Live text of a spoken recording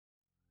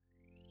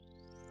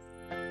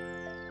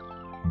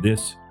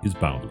This is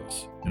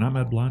Boundless, and I'm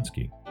Ed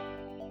Blonsky.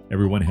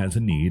 Everyone has a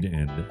need,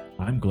 and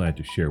I'm glad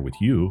to share with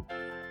you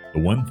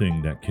the one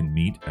thing that can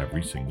meet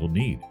every single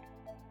need.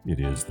 It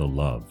is the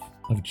love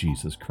of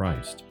Jesus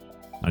Christ.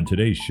 On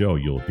today's show,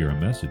 you'll hear a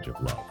message of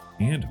love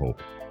and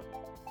hope,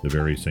 the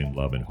very same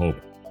love and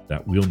hope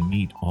that will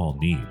meet all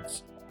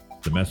needs.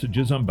 The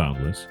messages on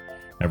Boundless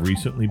have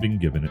recently been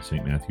given at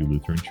St. Matthew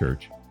Lutheran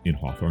Church in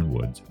Hawthorne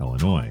Woods,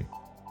 Illinois.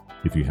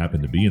 If you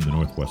happen to be in the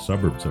northwest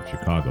suburbs of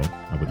Chicago,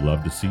 I would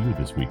love to see you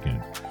this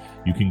weekend.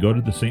 You can go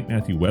to the St.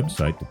 Matthew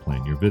website to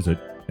plan your visit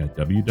at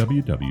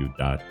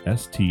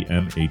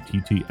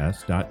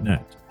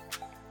www.stmatts.net.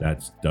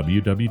 That's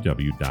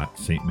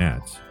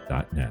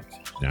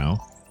www.stmats.net.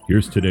 Now,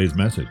 here's today's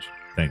message.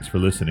 Thanks for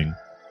listening.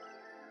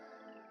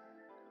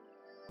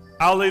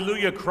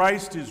 Hallelujah,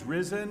 Christ is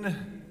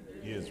risen.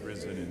 He is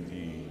risen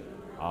indeed.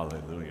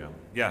 Hallelujah.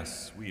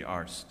 Yes, we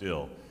are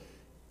still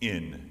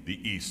in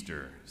the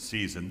Easter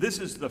season. This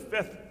is the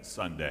 5th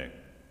Sunday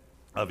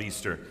of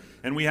Easter,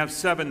 and we have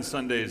 7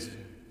 Sundays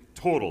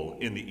total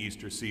in the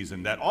Easter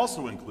season. That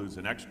also includes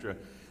an extra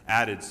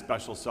added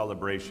special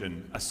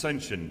celebration,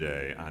 Ascension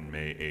Day, on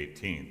May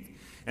 18th.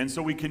 And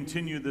so we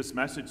continue this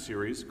message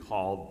series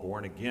called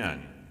Born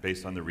Again,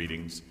 based on the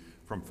readings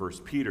from 1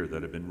 Peter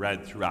that have been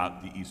read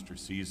throughout the Easter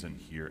season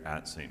here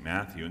at St.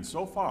 Matthew. And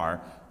so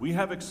far, we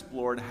have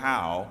explored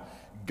how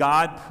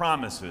God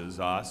promises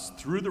us,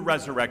 through the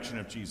resurrection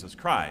of Jesus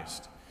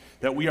Christ,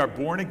 that we are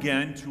born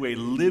again to a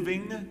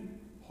living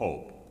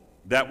hope,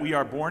 that we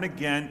are born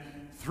again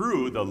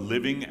through the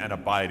living and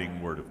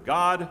abiding Word of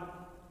God,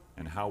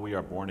 and how we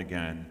are born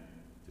again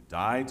to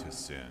die to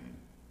sin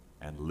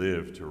and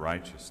live to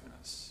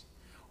righteousness.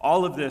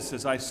 All of this,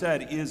 as I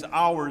said, is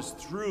ours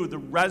through the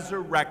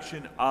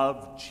resurrection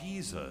of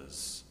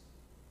Jesus.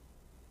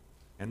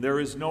 And there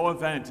is no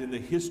event in the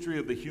history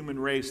of the human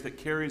race that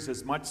carries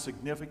as much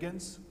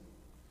significance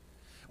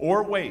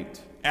or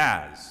weight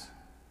as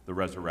the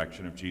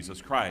resurrection of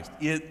Jesus Christ.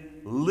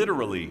 It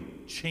literally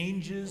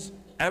changes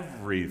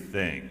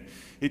everything.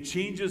 It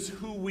changes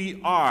who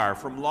we are,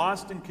 from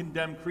lost and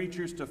condemned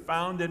creatures to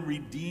found and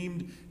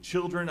redeemed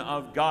children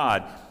of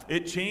God.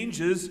 It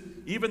changes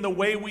even the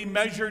way we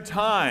measure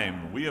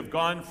time. We have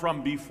gone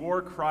from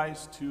before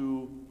Christ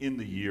to in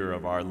the year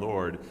of our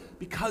Lord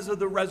because of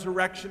the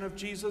resurrection of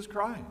Jesus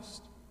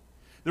Christ.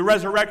 The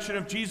resurrection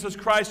of Jesus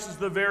Christ is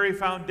the very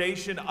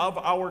foundation of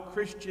our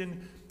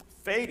Christian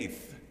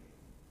faith.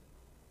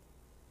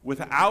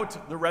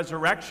 Without the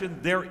resurrection,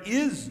 there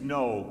is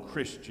no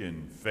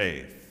Christian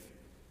faith.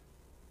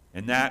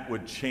 And that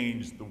would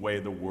change the way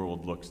the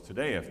world looks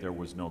today if there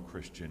was no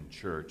Christian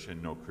church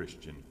and no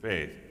Christian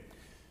faith.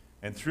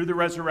 And through the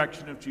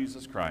resurrection of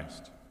Jesus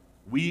Christ,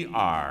 we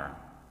are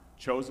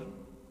chosen,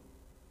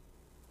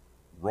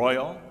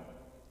 royal,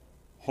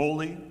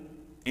 holy,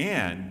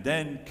 and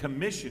then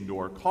commissioned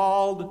or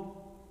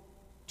called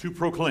to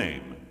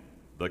proclaim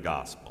the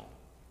gospel.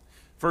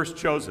 First,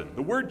 chosen.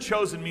 The word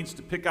chosen means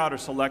to pick out or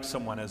select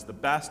someone as the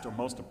best or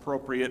most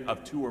appropriate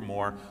of 2 or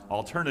more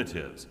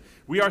alternatives.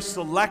 We are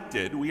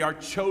selected, we are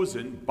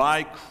chosen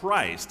by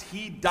Christ.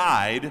 He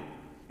died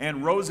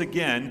and rose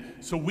again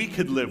so we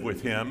could live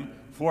with him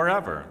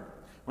forever.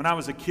 When I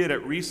was a kid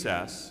at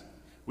recess,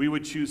 we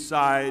would choose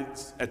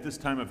sides at this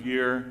time of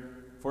year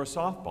for a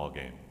softball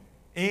game.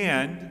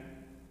 And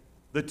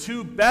the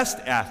 2 best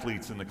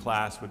athletes in the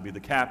class would be the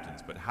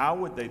captains. But how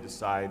would they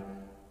decide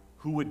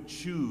who would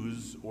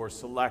choose or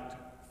select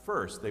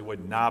first? They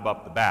would knob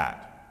up the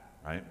bat,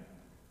 right?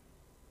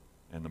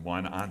 And the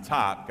one on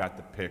top got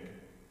to pick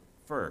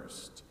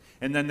first.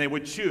 And then they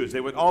would choose. They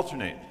would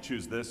alternate.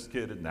 Choose this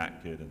kid and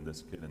that kid and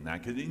this kid and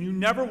that kid. And you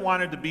never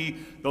wanted to be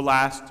the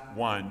last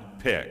one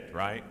picked,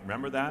 right?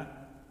 Remember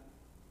that?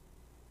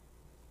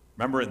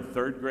 Remember in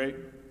 3rd grade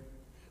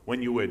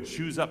when you would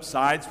choose up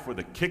sides for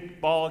the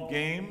kickball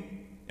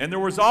game? And there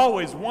was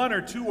always 1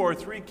 or 2 or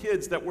 3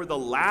 kids that were the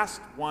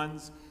last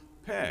ones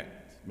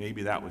picked.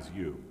 Maybe that was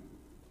you.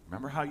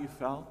 Remember how you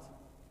felt?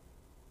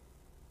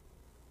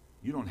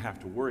 You don't have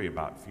to worry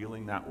about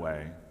feeling that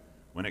way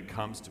when it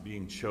comes to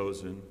being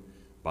chosen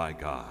by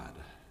God.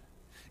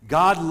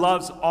 God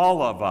loves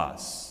all of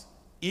us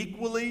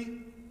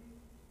equally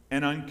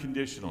and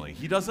unconditionally.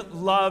 He doesn't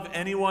love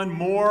anyone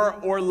more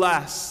or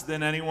less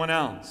than anyone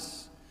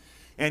else.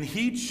 And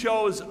he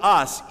chose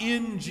us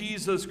in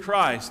Jesus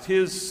Christ,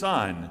 his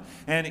Son,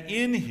 and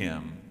in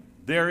him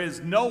there is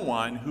no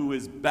one who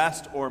is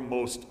best or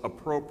most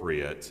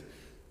appropriate,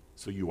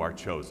 so you are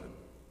chosen.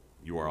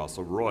 You are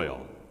also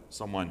royal.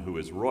 Someone who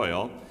is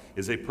royal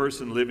is a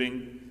person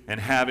living and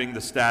having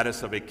the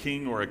status of a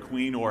king or a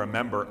queen or a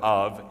member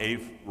of a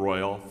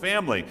royal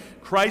family.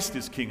 Christ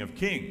is King of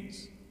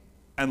Kings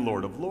and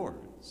Lord of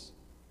Lords.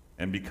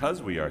 And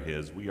because we are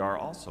his, we are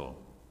also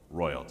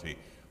royalty.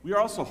 We are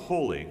also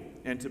holy,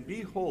 and to be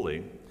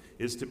holy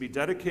is to be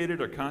dedicated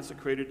or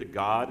consecrated to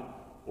God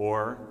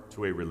or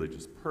to a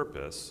religious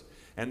purpose.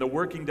 And the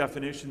working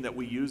definition that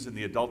we use in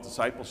the adult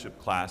discipleship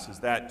class is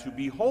that to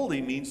be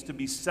holy means to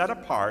be set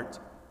apart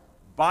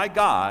by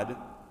God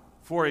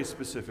for a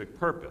specific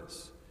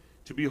purpose.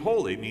 To be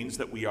holy means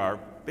that we are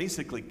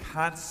basically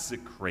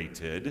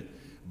consecrated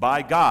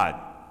by God,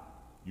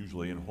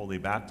 usually in holy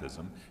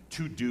baptism,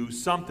 to do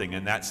something,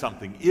 and that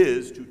something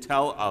is to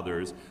tell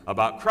others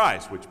about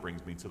Christ, which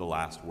brings me to the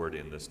last word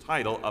in this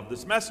title of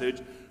this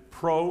message,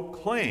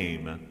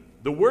 proclaim.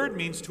 The word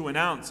means to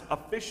announce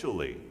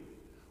officially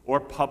or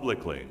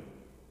publicly.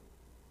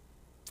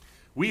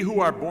 We who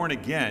are born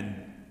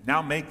again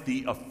now make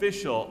the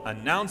official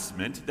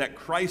announcement that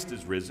Christ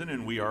is risen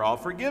and we are all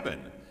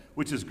forgiven,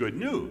 which is good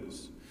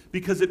news,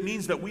 because it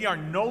means that we are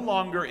no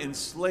longer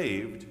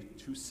enslaved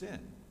to sin.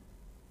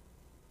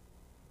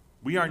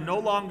 We are no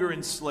longer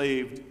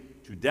enslaved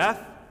to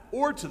death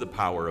or to the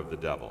power of the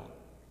devil.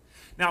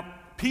 Now,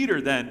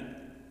 Peter then,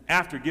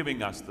 after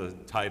giving us the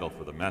title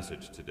for the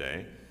message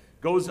today,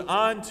 goes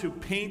on to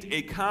paint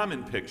a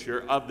common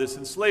picture of this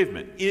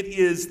enslavement. It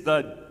is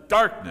the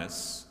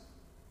darkness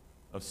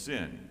of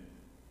sin.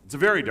 It's a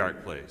very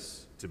dark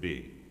place to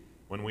be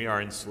when we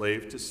are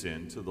enslaved to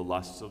sin, to the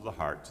lusts of the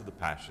heart, to the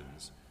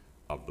passions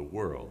of the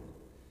world.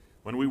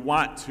 When we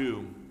want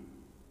to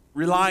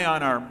rely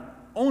on our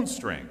own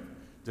strength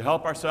to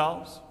help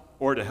ourselves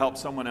or to help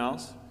someone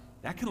else,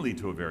 that can lead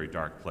to a very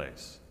dark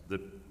place.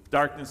 The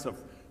darkness of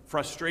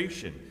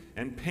frustration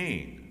and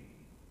pain.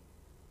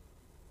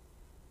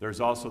 There's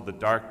also the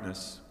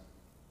darkness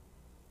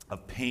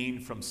of pain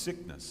from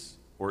sickness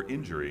or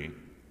injury,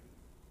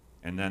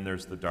 and then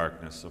there's the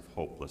darkness of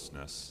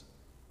hopelessness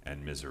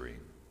and misery.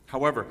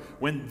 However,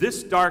 when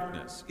this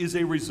darkness is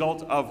a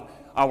result of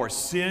our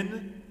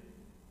sin,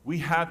 we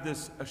have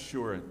this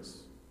assurance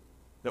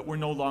that we're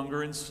no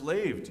longer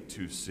enslaved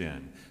to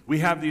sin. We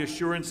have the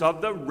assurance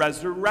of the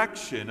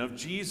resurrection of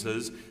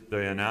Jesus,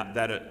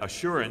 that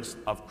assurance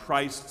of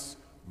Christ's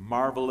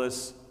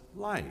marvelous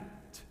light.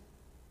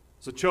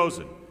 So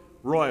chosen,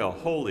 royal,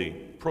 holy,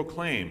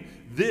 proclaim.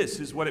 This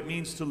is what it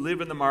means to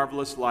live in the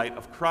marvelous light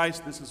of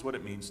Christ. This is what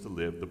it means to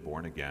live the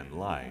born-again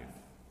life.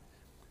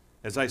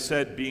 As I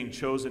said, being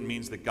chosen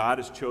means that God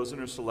has chosen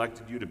or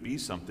selected you to be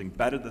something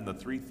better than the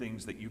three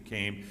things that you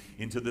came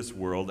into this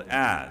world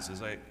as.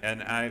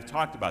 I've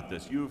talked about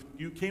this. You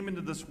came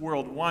into this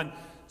world, one,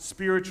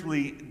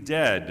 spiritually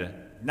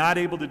dead, not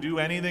able to do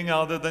anything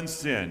other than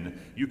sin.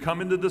 You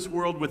come into this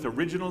world with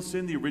original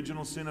sin, the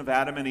original sin of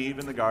Adam and Eve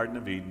in the Garden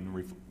of Eden,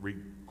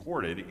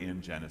 recorded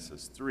in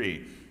Genesis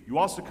 3. You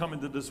also come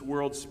into this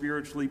world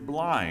spiritually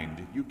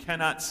blind. You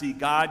cannot see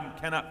God. You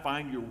cannot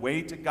find your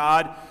way to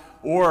God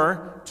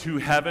or to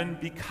heaven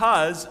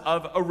because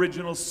of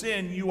original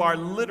sin. You are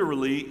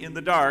literally in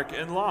the dark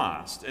and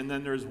lost. And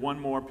then there's one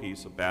more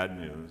piece of bad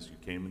news. You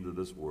came into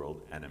this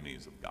world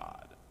enemies of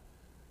God.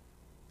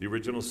 The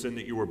original sin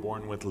that you were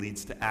born with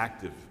leads to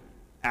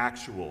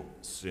actual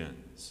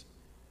sins.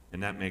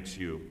 And that makes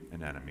you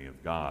an enemy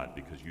of God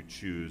because you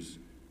choose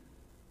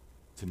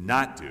to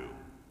not do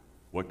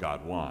what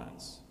God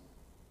wants,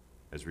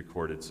 as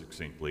recorded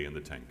succinctly in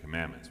the Ten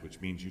Commandments, which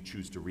means you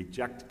choose to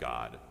reject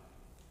God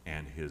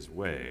and his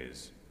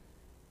ways.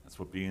 That's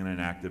what being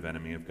an active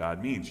enemy of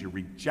God means. You're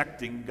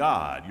rejecting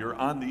God. You're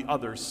on the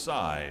other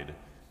side.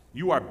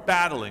 You are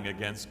battling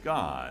against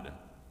God.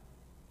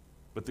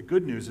 But the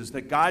good news is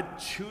that God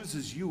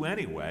chooses you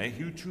anyway,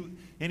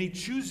 and he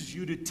chooses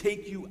you to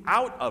take you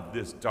out of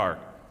this dark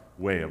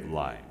way of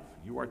life.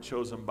 You are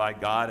chosen by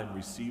God and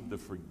receive the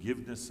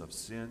forgiveness of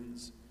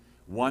sins,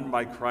 won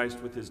by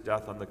Christ with his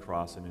death on the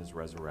cross and his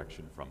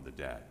resurrection from the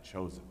dead.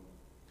 Chosen.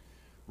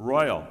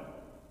 Royal.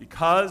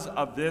 Because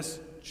of this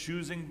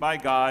choosing by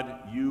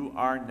God, you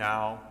are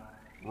now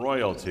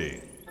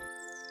royalty.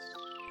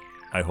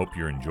 I hope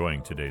you're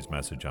enjoying today's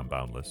message on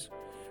Boundless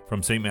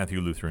from St. Matthew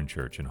Lutheran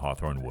Church in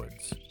Hawthorne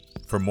Woods.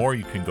 For more,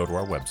 you can go to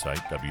our website,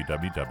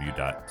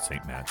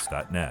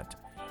 www.stmatts.net.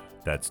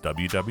 That's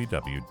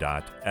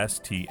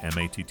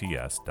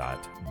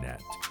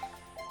www.stmatts.net.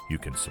 You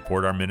can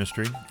support our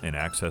ministry and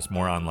access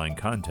more online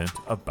content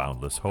of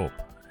Boundless Hope.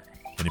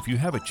 And if you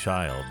have a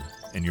child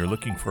and you're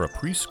looking for a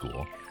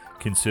preschool,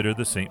 consider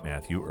the St.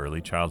 Matthew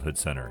Early Childhood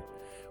Center.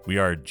 We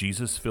are a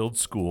Jesus-filled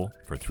school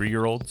for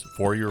 3-year-olds,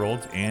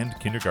 4-year-olds, and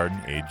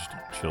kindergarten-aged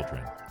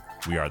children.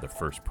 We are the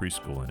first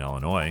preschool in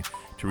Illinois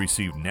to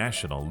receive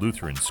National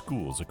Lutheran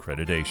Schools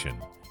accreditation.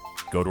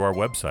 Go to our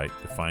website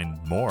to find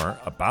more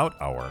about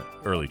our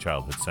Early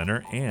Childhood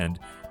Center and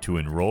to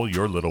enroll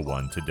your little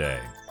one today.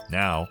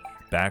 Now,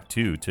 back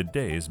to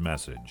today's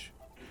message.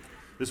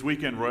 This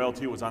weekend,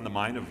 royalty was on the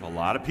mind of a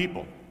lot of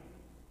people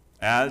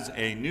as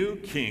a new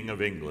king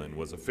of England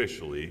was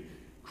officially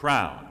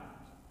crowned.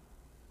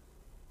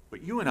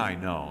 But you and I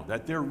know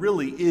that there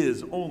really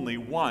is only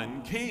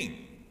one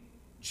king.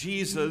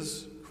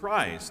 Jesus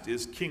Christ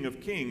is King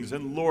of Kings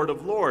and Lord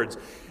of Lords.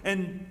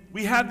 And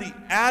we have the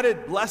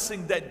added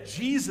blessing that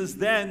Jesus,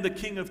 then the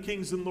King of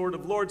Kings and Lord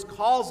of Lords,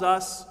 calls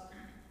us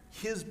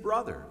his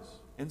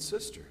brothers and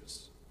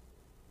sisters.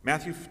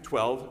 Matthew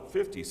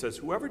 12:50 says,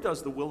 "Whoever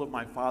does the will of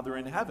my Father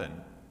in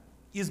heaven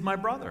is my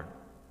brother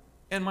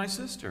and my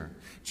sister."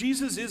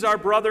 Jesus is our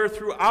brother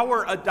through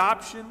our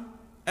adoption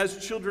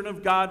as children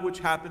of God, which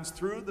happens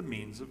through the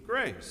means of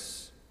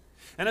grace.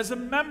 And as a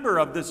member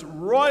of this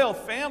royal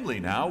family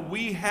now,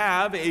 we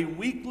have a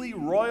weekly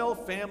royal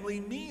family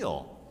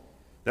meal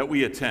that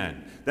we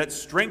attend that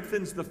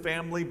strengthens the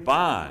family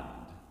bond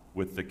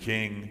with the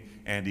king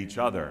and each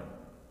other.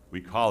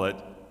 We call it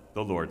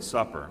the Lord's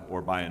Supper,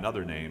 or by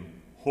another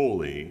name,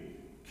 Holy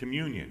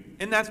Communion.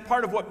 And that's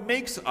part of what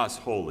makes us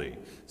holy,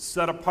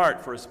 set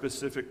apart for a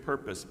specific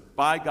purpose,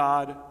 by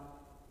God,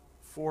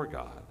 for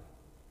God.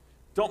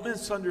 Don't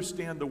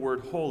misunderstand the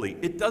word holy.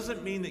 It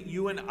doesn't mean that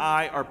you and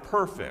I are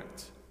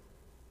perfect.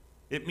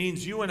 It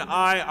means you and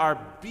I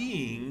are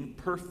being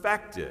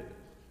perfected,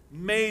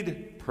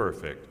 made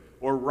perfect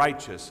or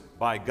righteous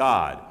by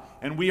God.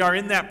 And we are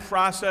in that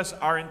process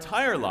our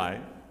entire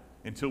life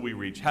until we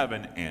reach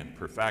heaven and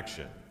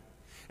perfection.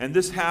 And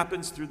this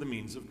happens through the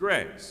means of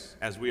grace,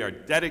 as we are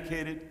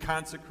dedicated,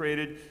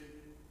 consecrated,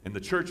 and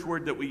the church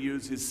word that we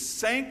use is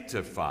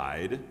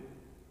sanctified.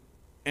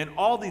 And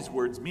all these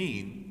words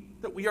mean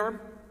that we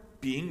are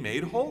being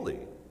made holy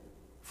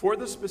for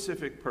the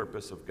specific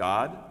purpose of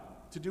God.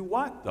 To do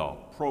what,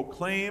 though?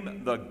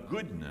 Proclaim the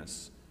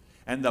goodness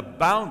and the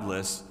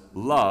boundless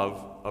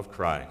love of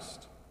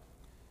Christ.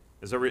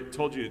 As I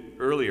told you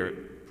earlier,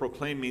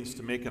 proclaim means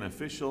to make an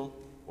official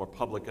or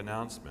public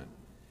announcement.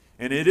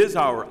 And it is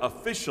our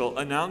official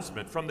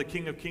announcement from the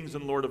King of Kings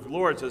and Lord of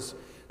Lords.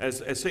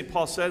 As St.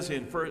 Paul says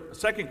in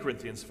 2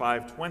 Corinthians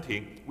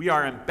 5:20, we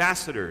are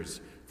ambassadors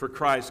for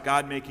Christ,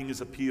 God making his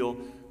appeal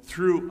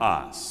through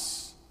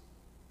us.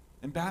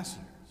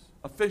 Ambassadors,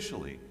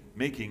 officially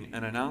making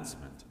an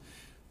announcement.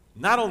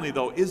 Not only,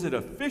 though, is it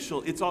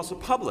official, it's also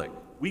public.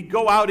 We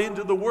go out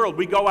into the world.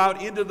 We go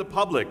out into the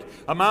public,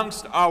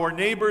 amongst our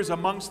neighbors,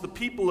 amongst the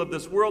people of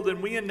this world,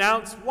 and we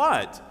announce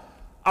what?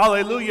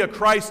 Alleluia,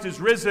 Christ is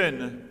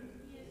risen.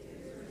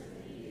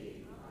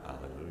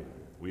 Hallelujah.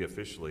 We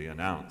officially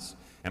announce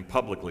and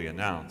publicly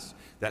announce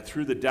that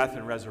through the death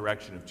and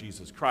resurrection of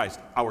Jesus Christ,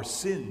 our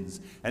sins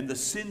and the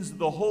sins of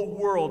the whole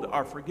world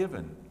are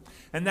forgiven.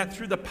 And that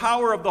through the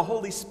power of the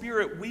Holy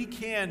Spirit, we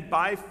can,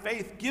 by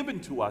faith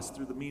given to us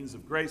through the means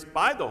of grace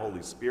by the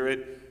Holy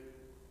Spirit,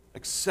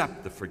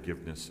 accept the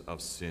forgiveness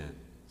of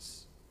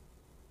sins.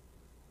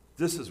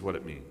 This is what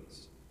it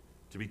means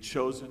to be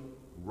chosen,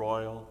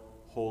 royal,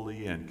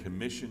 holy, and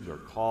commissioned or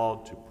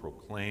called to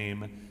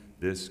proclaim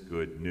this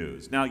good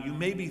news. Now, you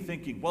may be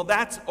thinking, well,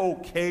 that's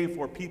okay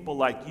for people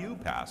like you,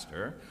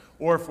 Pastor,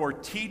 or for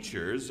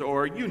teachers,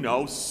 or,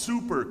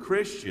 super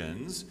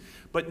Christians,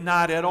 but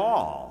not at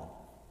all.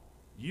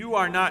 You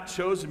are not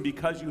chosen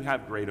because you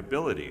have great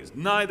abilities.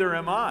 Neither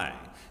am I.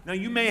 Now,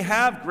 you may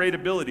have great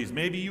abilities.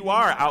 Maybe you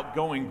are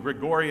outgoing,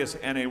 gregarious,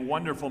 and a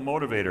wonderful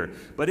motivator.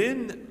 But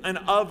in and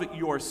of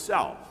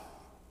yourself,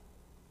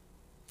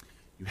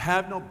 you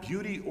have no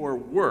beauty or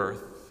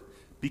worth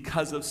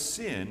because of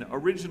sin,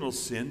 original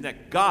sin,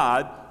 that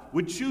God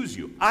would choose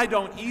you. I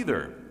don't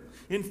either.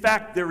 In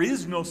fact, there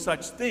is no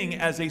such thing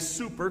as a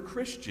super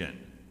Christian.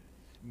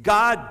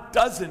 God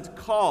doesn't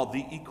call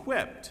the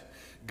equipped.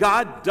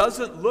 God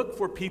doesn't look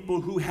for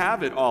people who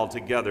have it all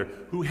together,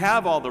 who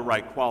have all the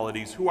right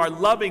qualities, who are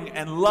loving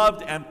and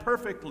loved and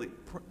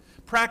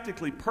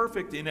practically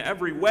perfect in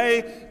every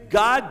way.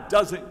 God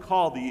doesn't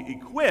call the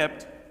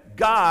equipped.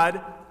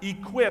 God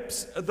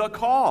equips the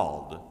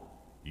called.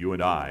 You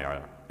and I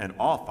are, and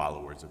all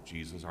followers of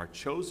Jesus are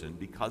chosen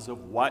because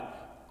of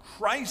what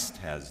Christ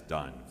has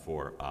done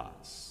for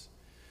us.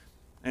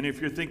 And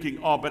if you're thinking,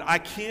 oh, but I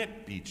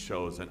can't be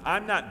chosen,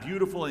 I'm not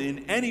beautiful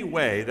in any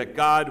way that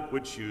God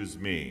would choose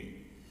me.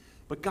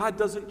 But God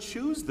doesn't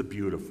choose the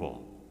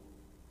beautiful.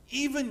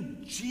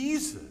 Even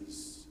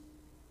Jesus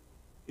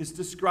is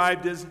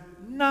described as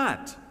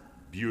not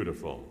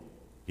beautiful.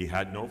 He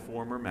had no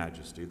form or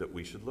majesty that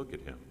we should look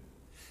at him,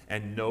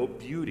 and no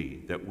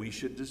beauty that we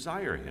should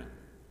desire him.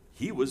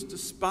 He was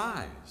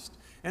despised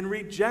and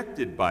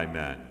rejected by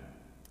men,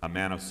 a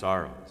man of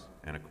sorrows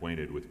and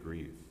acquainted with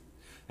grief.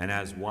 And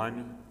as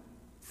one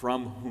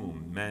from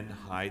whom men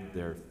hide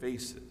their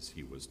faces,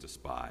 he was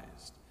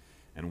despised,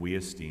 and we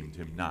esteemed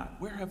him not.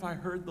 Where have I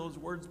heard those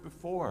words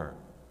before?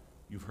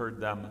 You've heard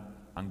them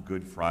on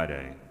Good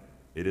Friday.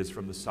 It is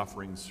from the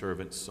suffering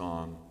servant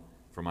song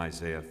from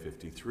Isaiah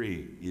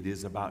 53. It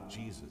is about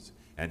Jesus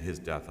and his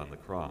death on the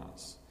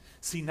cross.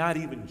 See, not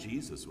even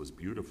Jesus was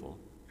beautiful,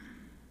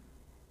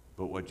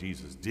 but what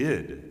Jesus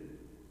did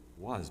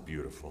was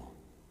beautiful.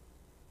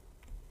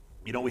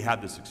 We have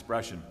this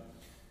expression,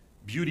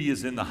 beauty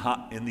is in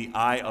the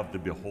eye of the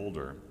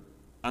beholder.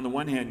 On the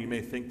one hand, you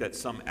may think that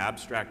some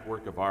abstract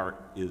work of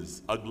art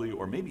is ugly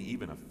or maybe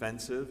even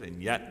offensive,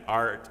 and yet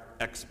art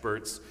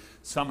experts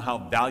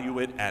somehow value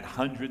it at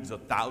hundreds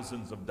of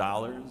thousands of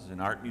dollars in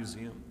art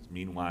museums.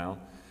 Meanwhile,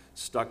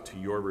 stuck to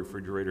your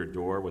refrigerator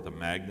door with a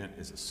magnet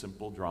is a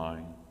simple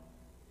drawing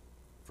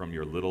from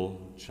your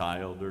little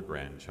child or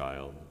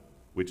grandchild,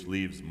 which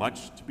leaves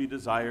much to be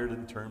desired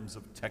in terms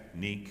of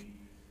technique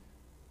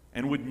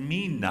and would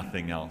mean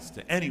nothing else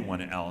to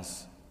anyone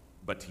else,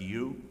 but to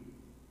you,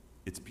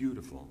 it's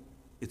beautiful.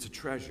 It's a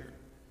treasure.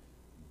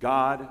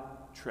 God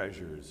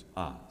treasures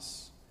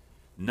us.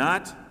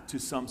 not to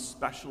some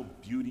special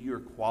beauty or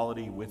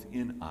quality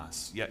within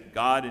us. Yet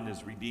God, in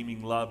his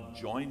redeeming love,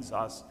 joins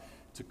us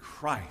to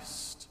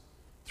Christ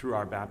through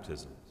our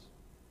baptisms.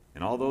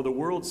 And although the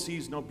world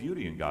sees no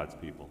beauty in God's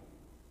people,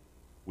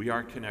 we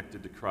are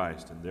connected to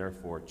Christ and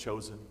therefore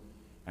chosen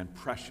and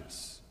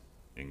precious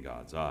in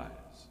God's eyes.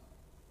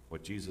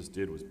 What Jesus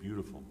did was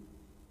beautiful.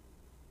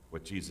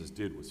 What Jesus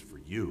did was for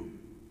you,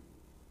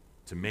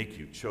 to make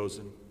you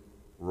chosen,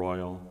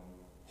 royal,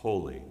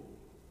 holy,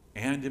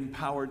 and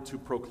empowered to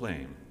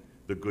proclaim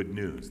the good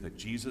news that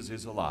Jesus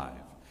is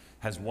alive,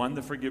 has won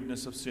the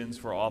forgiveness of sins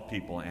for all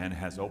people, and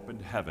has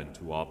opened heaven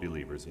to all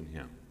believers in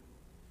him.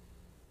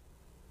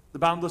 The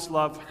boundless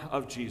love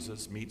of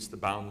Jesus meets the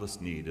boundless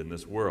need in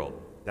this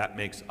world. That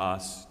makes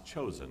us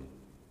chosen,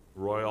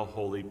 royal,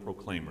 holy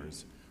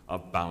proclaimers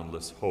of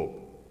boundless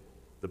hope.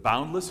 The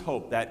boundless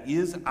hope that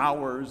is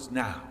ours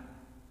now,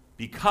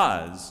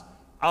 because,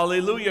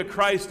 alleluia,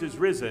 Christ is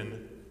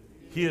risen.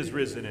 He is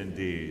risen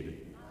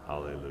indeed.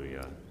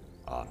 Alleluia.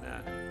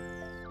 Amen.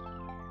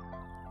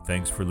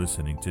 Thanks for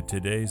listening to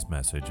today's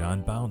message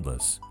on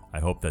Boundless. I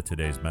hope that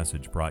today's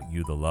message brought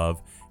you the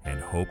love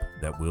and hope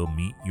that will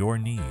meet your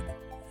need.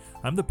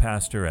 I'm the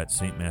pastor at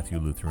St. Matthew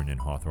Lutheran in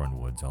Hawthorne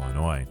Woods,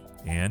 Illinois.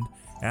 And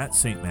at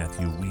St.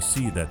 Matthew, we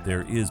see that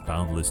there is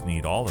boundless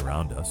need all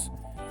around us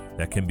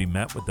that can be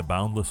met with the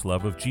boundless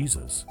love of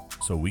Jesus,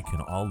 so we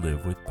can all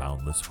live with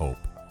boundless hope.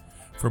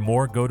 For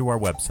more, go to our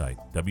website,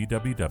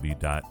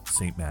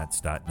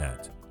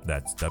 www.stmatts.net.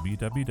 That's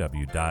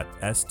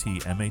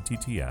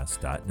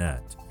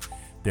www.stmatts.net.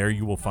 There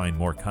you will find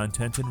more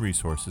content and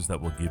resources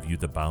that will give you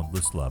the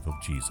boundless love of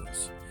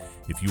Jesus.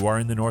 If you are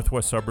in the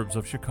northwest suburbs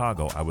of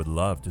Chicago, I would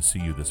love to see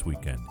you this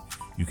weekend.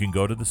 You can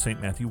go to the St.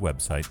 Matthew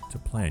website to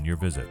plan your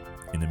visit.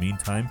 In the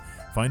meantime,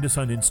 find us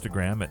on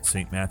Instagram at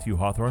St. Matthew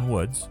Hawthorne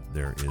Woods.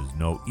 There is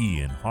no E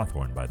in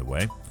Hawthorne, by the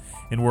way.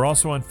 And we're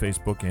also on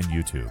Facebook and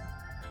YouTube.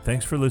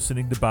 Thanks for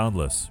listening to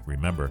Boundless.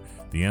 Remember,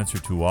 the answer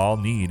to all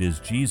need is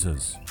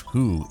Jesus,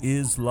 who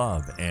is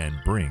love and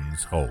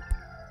brings hope.